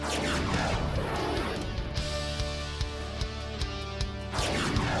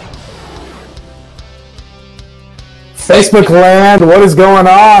Facebook land, what is going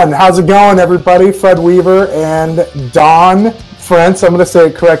on? How's it going, everybody? Fred Weaver and Don Frentz. I'm going to say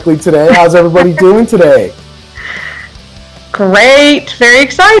it correctly today. How's everybody doing today? Great. Very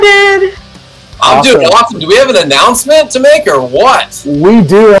excited. I'm doing awesome. Do we have an announcement to make or what? We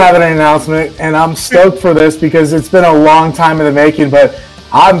do have an announcement, and I'm stoked for this because it's been a long time in the making, but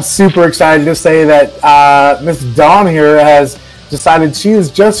I'm super excited to say that Miss Dawn here has decided she is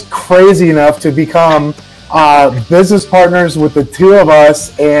just crazy enough to become business partners with the two of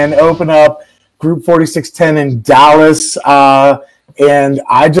us and open up Group 4610 in Dallas. And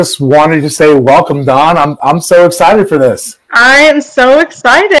I just wanted to say welcome, Dawn. I'm so excited for this. I am so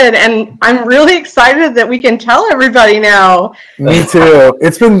excited, and I'm really excited that we can tell everybody now. Me too.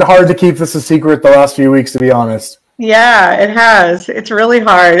 It's been hard to keep this a secret the last few weeks, to be honest. Yeah, it has. It's really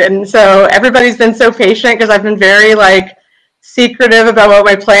hard. And so everybody's been so patient because I've been very secretive about what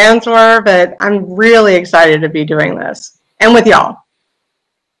my plans were, but I'm really excited to be doing this and with y'all.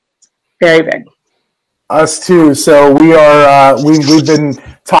 Very big. Us too. So we are. We've been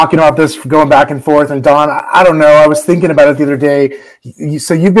talking about this, going back and forth. And Dawn, I don't know. I was thinking about it the other day.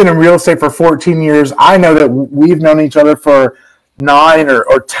 So you've been in real estate for 14 years. I know that we've known each other for 9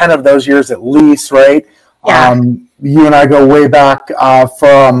 or 10 of those years at least, right? Yeah. You and I go way back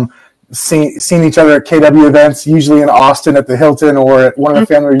from seeing each other at KW events, usually in Austin at the Hilton or at one of the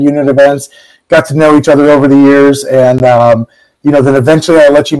family reunion events. Got to know each other over the years, and then eventually I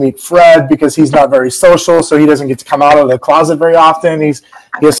let you meet Fred because he's not very social, so he doesn't get to come out of the closet very often. He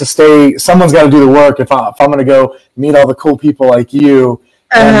has to stay. Someone's got to do the work if I'm going to go meet all the cool people like you.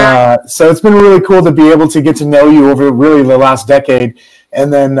 And so it's been really cool to be able to get to know you over really the last decade,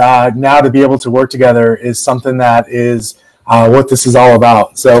 and then now to be able to work together is something that is what this is all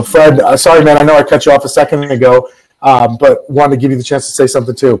about. So Fred, sorry man, I know I cut you off a second ago, but wanted to give you the chance to say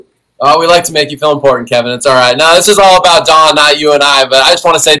something too. Oh, we like to make you feel important, Kevin. It's all right. No, this is all about Dawn, not you and I. But I just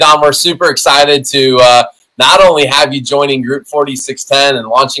want to say, Dawn, we're super excited to not only have you joining Group 4610 and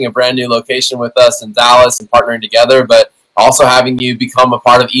launching a brand new location with us in Dallas and partnering together, but also having you become a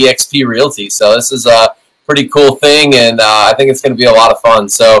part of eXp Realty. So this is a pretty cool thing, and I think it's going to be a lot of fun.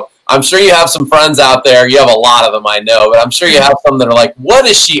 So I'm sure you have some friends out there. You have a lot of them, I know, but I'm sure you have some that are like, what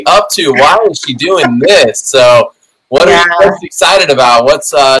is she up to? Why is she doing this? So what are you most excited about?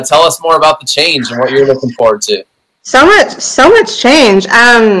 Tell us more about the change and what you're looking forward to. So much change.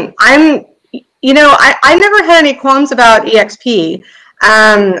 I never had any qualms about EXP.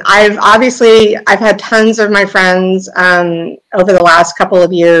 I've had tons of my friends over the last couple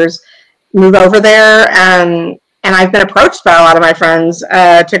of years move over there, and I've been approached by a lot of my friends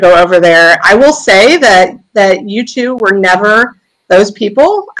to go over there. I will say that you two were never those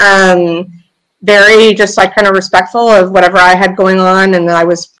people. Very just kind of respectful of whatever I had going on, and I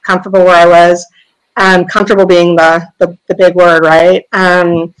was comfortable where I was. Comfortable being the big word, right?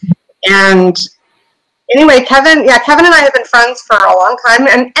 And anyway, Kevin and I have been friends for a long time,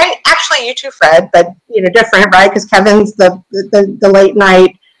 and actually you too, Fred, but different, right? Because Kevin's the late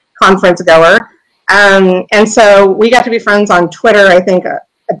night conference goer, and so we got to be friends on Twitter, I think a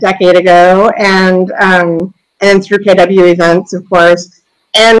decade ago, and through KW events, of course.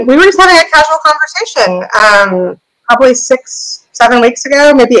 And we were just having a casual conversation, probably 6-7 weeks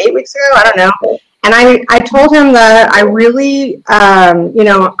ago, maybe 8 weeks ago, I don't know. And I told him that I really, I've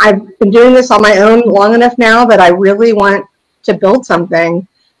been doing this on my own long enough now that I really want to build something,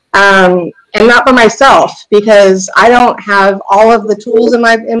 and not for myself, because I don't have all of the tools in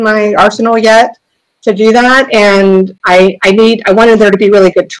my arsenal yet to do that. And I wanted there to be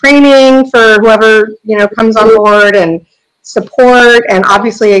really good training for whoever comes on board, and support, and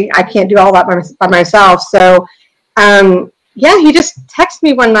obviously I can't do all that by myself. So he just texted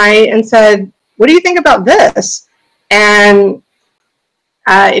me one night and said, what do you think about this? And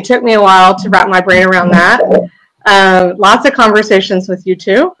it took me a while to wrap my brain around that. Lots of conversations with you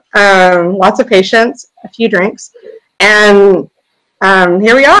two, lots of patience, a few drinks, and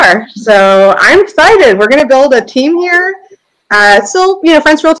here we are. So I'm excited. We're going to build a team here. Still,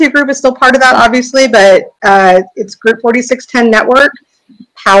 Frentz Realty Group is still part of that, obviously, but it's Group 4610 Network,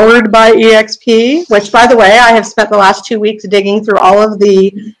 powered by EXP, which, by the way, I have spent the last 2 weeks digging through all of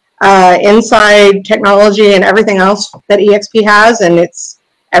the inside technology and everything else that EXP has, and it's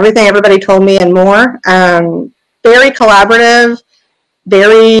everything everybody told me and more. Very collaborative,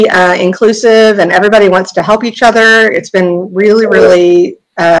 very inclusive, and everybody wants to help each other. It's been really, really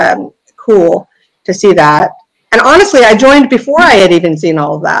cool to see that. And honestly, I joined before I had even seen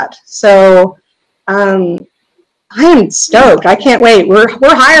all of that. So I am stoked. I can't wait. We're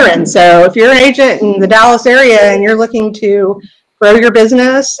hiring. So if you're an agent in the Dallas area and you're looking to grow your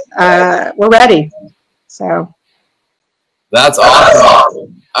business, we're ready. So That's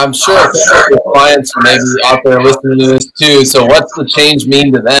awesome. I'm sure your clients are maybe out there listening to this too. So what's the change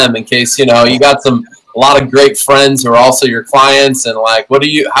mean to them in case, you got a lot of great friends who are also your clients, and like,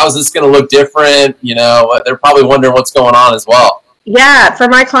 how's this going to look different? They're probably wondering what's going on as well. Yeah, for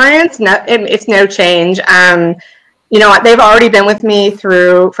my clients, no, it's no change. They've already been with me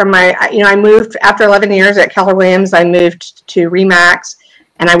I moved after 11 years at Keller Williams. I moved to Remax,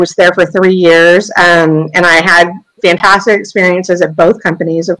 and I was there for 3 years. And I had fantastic experiences at both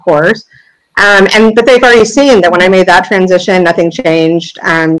companies, of course. But they've already seen that when I made that transition, nothing changed.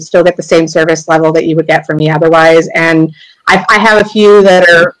 Still get the same service level that you would get from me otherwise. And I have a few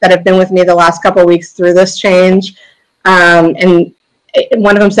that have been with me the last couple of weeks through this change. And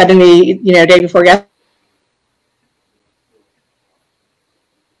one of them said to me, day before yesterday.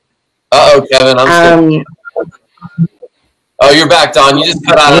 Uh-oh, Kevin, Oh, you're back, Don. You just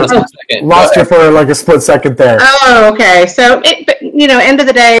cut out in a split second. Lost you for like a split second there. Oh, okay. So, end of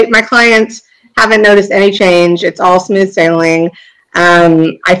the day, my clients haven't noticed any change. It's all smooth sailing.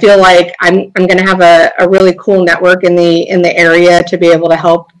 I feel like I'm going to have a really cool network in the area to be able to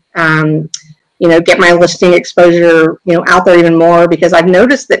help, get my listing exposure, out there even more, because I've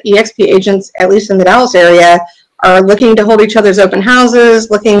noticed that EXP agents, at least in the Dallas area, are looking to hold each other's open houses,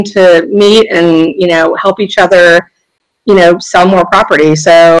 looking to meet and, help each other, sell more property.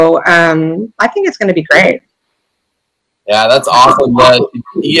 So I think it's going to be great. Yeah, that's awesome. The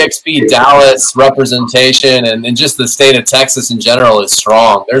EXP Dallas representation and just the state of Texas in general is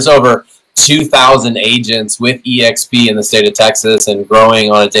strong. There's over 2,000 agents with EXP in the state of Texas and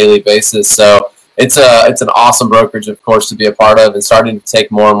growing on a daily basis. So it's an awesome brokerage, of course, to be a part of, and starting to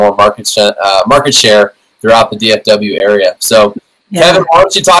take more and more market share throughout the DFW area. So, yeah. Kevin, why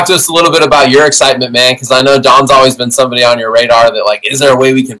don't you talk to us a little bit about your excitement, man? Because I know Dawn's always been somebody on your radar that, like, is there a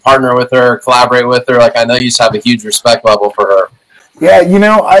way we can partner with her, collaborate with her? Like, I know you just have a huge respect level for her.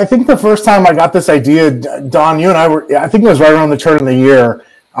 Yeah, I think the first time I got this idea, Dawn, you and I think it was right around the turn of the year.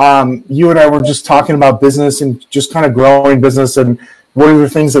 You and I were just talking about business and just kind of growing business and what are the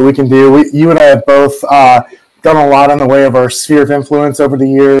things that we can do. You and I have both done a lot in the way of our sphere of influence over the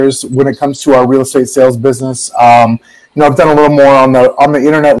years when it comes to our real estate sales business. I've done a little more on the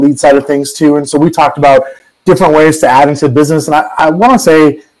internet lead side of things too, and so we talked about different ways to add into business. And I want to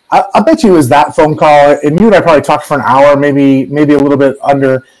say, I bet you it was that phone call, and you and I probably talked for an hour, maybe a little bit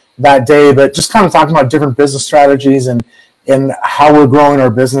under that day, but just kind of talking about different business strategies and how we're growing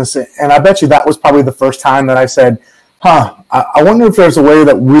our business. And I bet you that was probably the first time that I said, I wonder if there's a way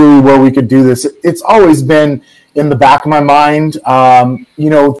that really where we could do this. It's always been in the back of my mind,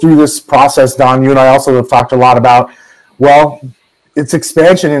 through this process, Don, you and I also have talked a lot about, well, it's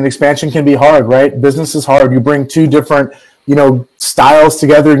expansion, and expansion can be hard, right? Business is hard. You bring two different, styles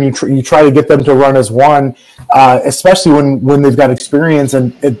together, and you try to get them to run as one, especially when they've got experience,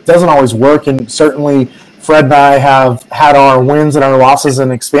 and it doesn't always work. And certainly Fred and I have had our wins and our losses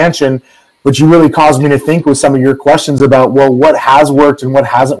in expansion, but you really caused me to think with some of your questions about, well, what has worked and what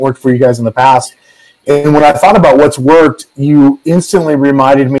hasn't worked for you guys in the past. And when I thought about what's worked, you instantly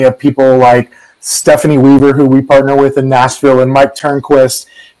reminded me of people like Stephanie Weaver, who we partner with in Nashville, and Mike Turnquist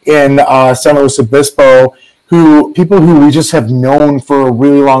in San Luis Obispo, people who we just have known for a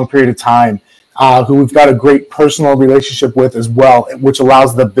really long period of time, who we've got a great personal relationship with as well, which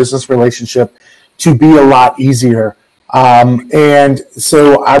allows the business relationship to be a lot easier. And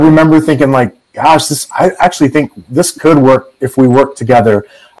so I remember thinking, like, gosh, I actually think this could work if we work together.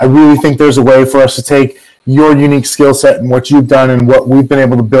 I really think there's a way for us to take your unique skill set and what you've done and what we've been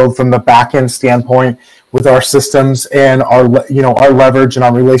able to build from the back end standpoint with our systems and our leverage and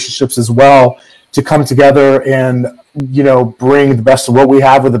our relationships as well, to come together and, bring the best of what we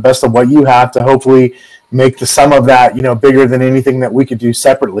have with the best of what you have to hopefully make the sum of that, bigger than anything that we could do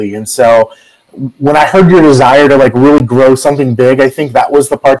separately. And so when I heard your desire to really grow something big, I think that was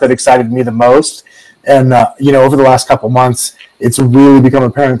the part that excited me the most. And, over the last couple months, it's really become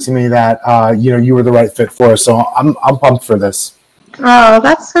apparent to me that, you were the right fit for us. So I'm pumped for this. Oh,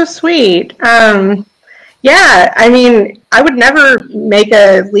 that's so sweet. Yeah, I mean, I would never make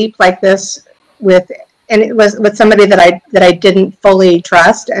a leap like this with somebody that I didn't fully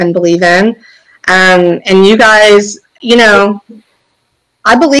trust and believe in. And you guys,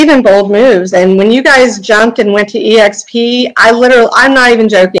 I believe in bold moves. And when you guys jumped and went to EXP, I'm not even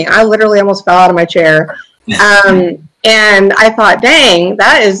joking, I literally almost fell out of my chair. And I thought, dang,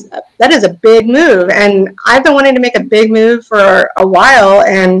 that is a big move. And I've been wanting to make a big move for a while.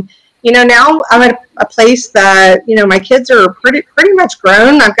 And, now I'm at a place that, my kids are pretty much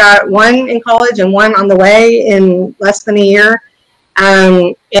grown. I've got one in college and one on the way in less than a year.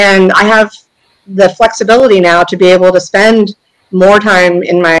 And I have the flexibility now to be able to spend more time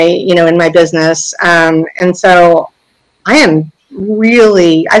in my, in my business. And so I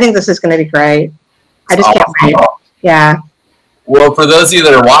think this is going to be great. I just can't wait. Yeah. Well, for those of you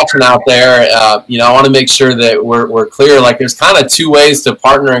that are watching out there, I want to make sure that we're clear. Like, there's kind of two ways to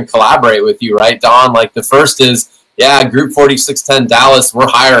partner and collaborate with you, right, Dawn? Like, the first is, Group 4610 Dallas, we're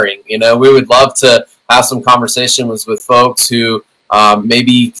hiring. We would love to have some conversations with folks who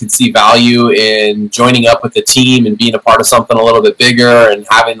maybe could see value in joining up with the team and being a part of something a little bit bigger and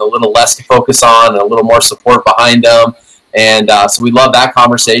having a little less to focus on and a little more support behind them. And so we love that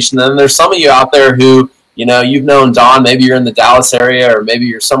conversation. And then there's some of you out there who, you've known Dawn, maybe you're in the Dallas area or maybe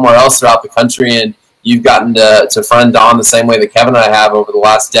you're somewhere else throughout the country and you've gotten to friend Dawn the same way that Kevin and I have over the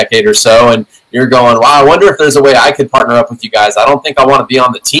last decade or so. And you're going, wow, I wonder if there's a way I could partner up with you guys. I don't think I want to be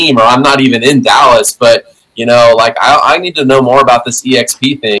on the team, or I'm not even in Dallas, but I need to know more about this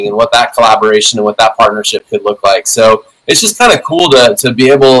EXP thing and what that collaboration and what that partnership could look like. So it's just kind of cool to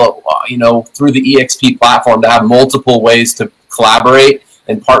be able, through the EXP platform, to have multiple ways to collaborate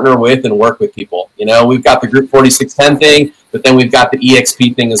and partner with and work with people. We've got the Group 4610 thing, but then we've got the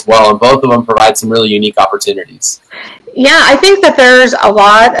EXP thing as well, and both of them provide some really unique opportunities. Yeah, I think that there's a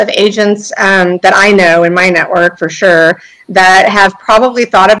lot of agents that I know in my network for sure that have probably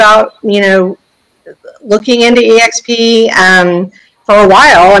thought about, looking into EXP for a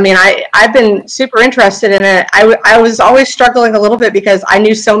while. I mean, I've been super interested in it. I was always struggling a little bit because I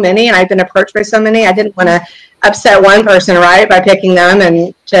knew so many and I'd been approached by so many. I didn't want to upset one person, right, by picking them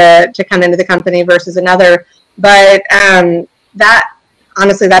and to come into the company versus another. But that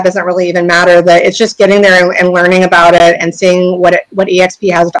honestly, that doesn't really even matter. That it's just getting there and learning about it and seeing what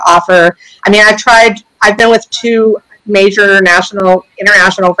EXP has to offer. I mean, I've been with 2 major international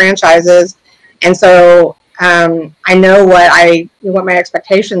franchises, and so I know what my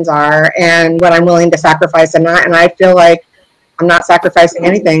expectations are and what I'm willing to sacrifice and not. And I feel like I'm not sacrificing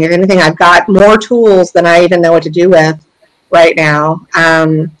anything. If anything, I've got more tools than I even know what to do with right now.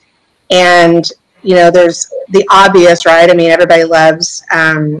 And there's the obvious, right? I mean, everybody loves,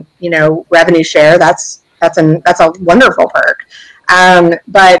 revenue share. That's a wonderful perk.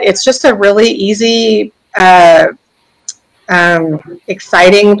 But it's just a really easy,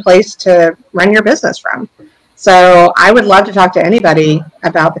 exciting place to run your business from. So I would love to talk to anybody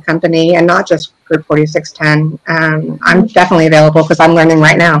about the company and not just Group 4610. I'm definitely available because I'm learning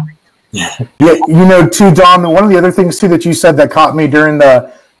right now. Yeah, too, Dawn, one of the other things too that you said that caught me during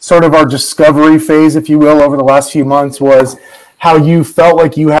the sort of our discovery phase, if you will, over the last few months was how you felt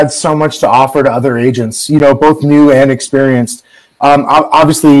like you had so much to offer to other agents, both new and experienced.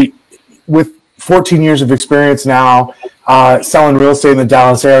 Obviously, with 14 years of experience now selling real estate in the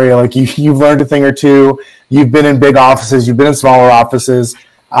Dallas area, like you've learned a thing or two. You've been in big offices, you've been in smaller offices,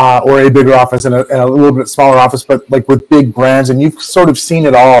 or a bigger office and a little bit smaller office, but like with big brands, and you've sort of seen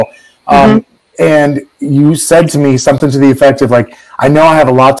it all. And you said to me something to the effect of like, I know I have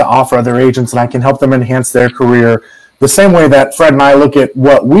a lot to offer other agents and I can help them enhance their career. The same way that Fred and I look at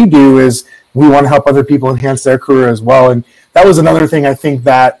what we do is we want to help other people enhance their career as well. And that was another thing I think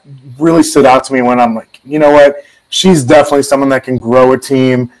that really stood out to me when I'm like, you know what, she's definitely someone that can grow a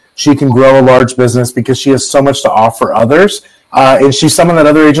team. She can grow a large business because she has so much to offer others. And she's someone that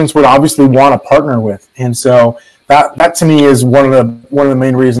other agents would obviously want to partner with. And so that to me is one of the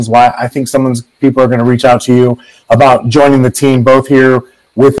main reasons why I think people are going to reach out to you about joining the team, both here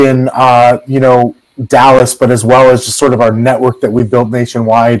within Dallas, but as well as just sort of our network that we built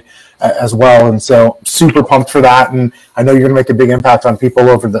nationwide as well. And so super pumped for that. And I know you're going to make a big impact on people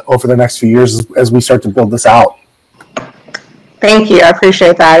over the next few years as we start to build this out. Thank you. I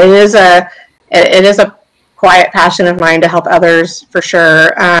appreciate that. It is a quiet passion of mine to help others for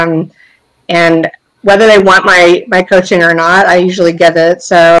sure. And whether they want my coaching or not, I usually give it.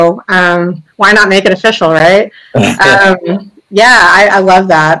 So why not make it official, right? I love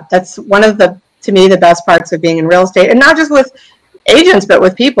that. That's one of to me, the best parts of being in real estate, and not just with agents, but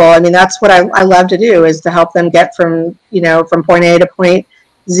with people. I mean, that's what I love to do, is to help them get from point A to point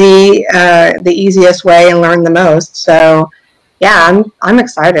Z the easiest way and learn the most. So yeah, I'm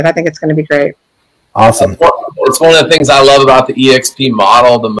excited. I think it's going to be great. Awesome. It's one of the things I love about the EXP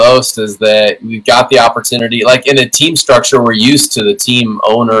model the most is that we've got the opportunity, like in a team structure, we're used to the team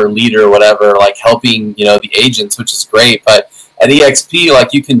owner, leader, whatever, like helping, the agents, which is great. But at EXP,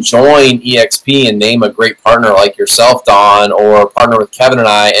 like you can join EXP and name a great partner like yourself, Dawn, or partner with Kevin and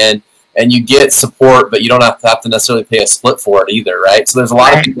I, and you get support, but you don't have to necessarily pay a split for it either, right? So there's a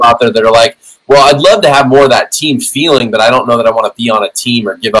lot of people out there that are like, well, I'd love to have more of that team feeling, but I don't know that I want to be on a team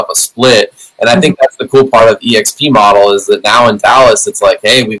or give up a split. And I think that's the cool part of the EXP model is that now in Dallas, it's like,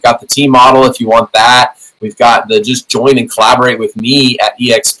 hey, we've got the team model if you want that. We've got the just join and collaborate with me at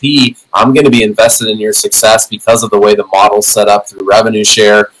EXP. I'm going to be invested in your success because of the way the model's set up through revenue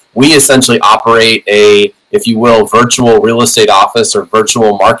share. We essentially operate a, if you will, virtual real estate office or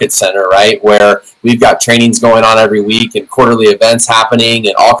virtual market center, right? Where we've got trainings going on every week and quarterly events happening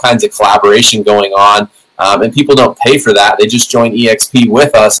and all kinds of collaboration going on. And people don't pay for that. They just join EXP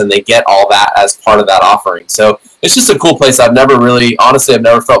with us and they get all that as part of that offering. So it's just a cool place. I've never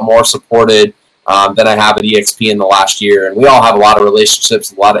felt more supported than I have at EXP in the last year. And we all have a lot of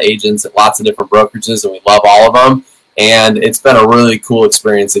relationships, a lot of agents at lots of different brokerages, and we love all of them. And it's been a really cool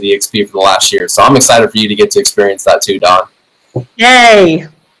experience at EXP for the last year. So I'm excited for you to get to experience that too, Don. Yay.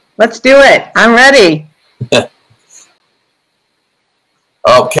 Let's do it. I'm ready.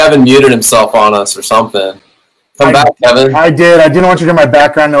 Oh, Kevin muted himself on us or something. Come back, Kevin. I did. I didn't want you to hear my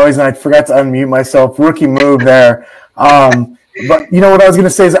background noise, and I forgot to unmute myself. Rookie move there. But you know what I was going to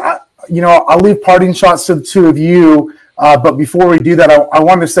say is, I'll leave parting shots to the two of you. But before we do that, I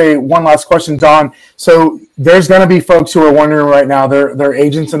wanted to say one last question, Don. So there's going to be folks who are wondering right now. They're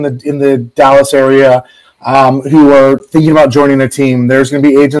agents in the Dallas area who are thinking about joining a team. There's going to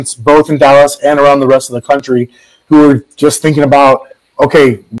be agents both in Dallas and around the rest of the country who are just thinking about,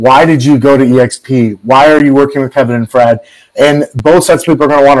 okay, why did you go to EXP? Why are you working with Kevin and Fred? And both sets of people are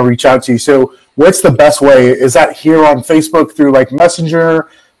going to want to reach out to you. So what's the best way? Is that here on Facebook through like Messenger?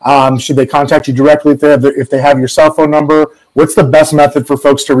 Should they contact you directly if they have your cell phone number? What's the best method for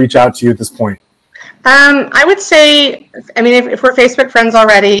folks to reach out to you at this point? I would say, if we're Facebook friends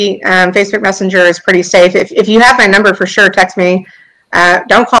already, Facebook Messenger is pretty safe. If you have my number, for sure, text me.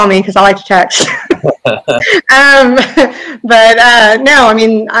 Don't call me because I like to text. No,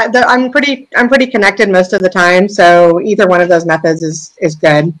 I'm pretty connected most of the time. So either one of those methods is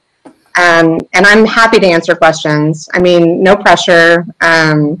good. And I'm happy to answer questions. No pressure.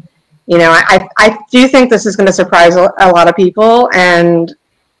 I do think this is going to surprise a lot of people, and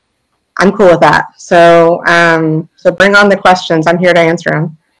I'm cool with that. So bring on the questions. I'm here to answer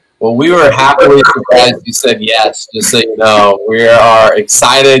them. Well, we were happily surprised you said yes, just so you know. We are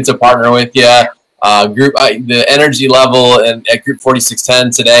excited to partner with you. The energy level at Group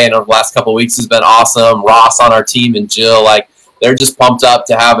 4610 today and over the last couple of weeks has been awesome. Ross on our team and Jill, they're just pumped up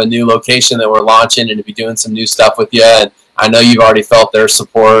to have a new location that we're launching and to be doing some new stuff with you. And I know you've already felt their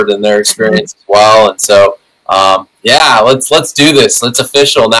support and their experience as well. And so, let's do this. It's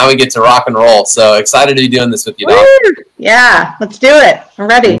official. Now we get to rock and roll. So excited to be doing this with you, Don. Yeah, let's do it. I'm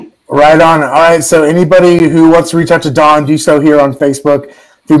ready. Right on. All right. So anybody who wants to reach out to Dawn, do so here on Facebook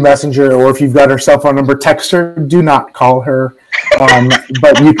through Messenger, or if you've got her cell phone number, text her. Do not call her,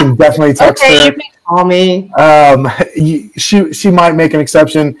 but you can definitely text her. You can call me. She might make an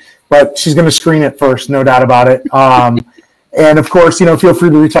exception, but she's going to screen it first, no doubt about it. And of course, feel free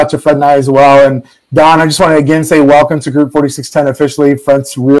to reach out to Fred and I as well. And Don, I just want to again say welcome to Group 4610 officially,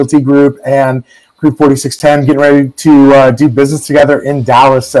 Fred's Realty Group and Group 4610, getting ready to do business together in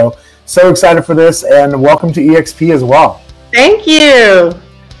Dallas. So excited for this, and welcome to EXP as well. Thank you.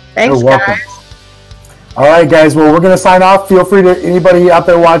 Thanks, You're welcome. guys. All right, guys. Well, we're going to sign off. Feel free to, anybody out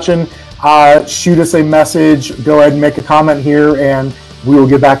there watching, shoot us a message. Go ahead and make a comment here, and we will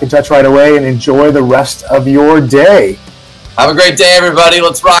get back in touch right away, and enjoy the rest of your day. Have a great day, everybody.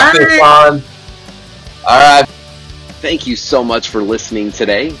 Let's rock this, Don. All right. Thank you so much for listening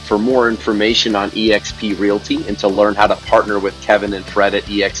today. For more information on eXp Realty and to learn how to partner with Kevin and Fred at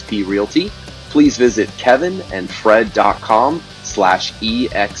eXp Realty, please visit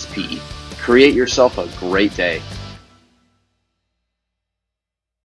kevinandfred.com/EXP. Create yourself a great day.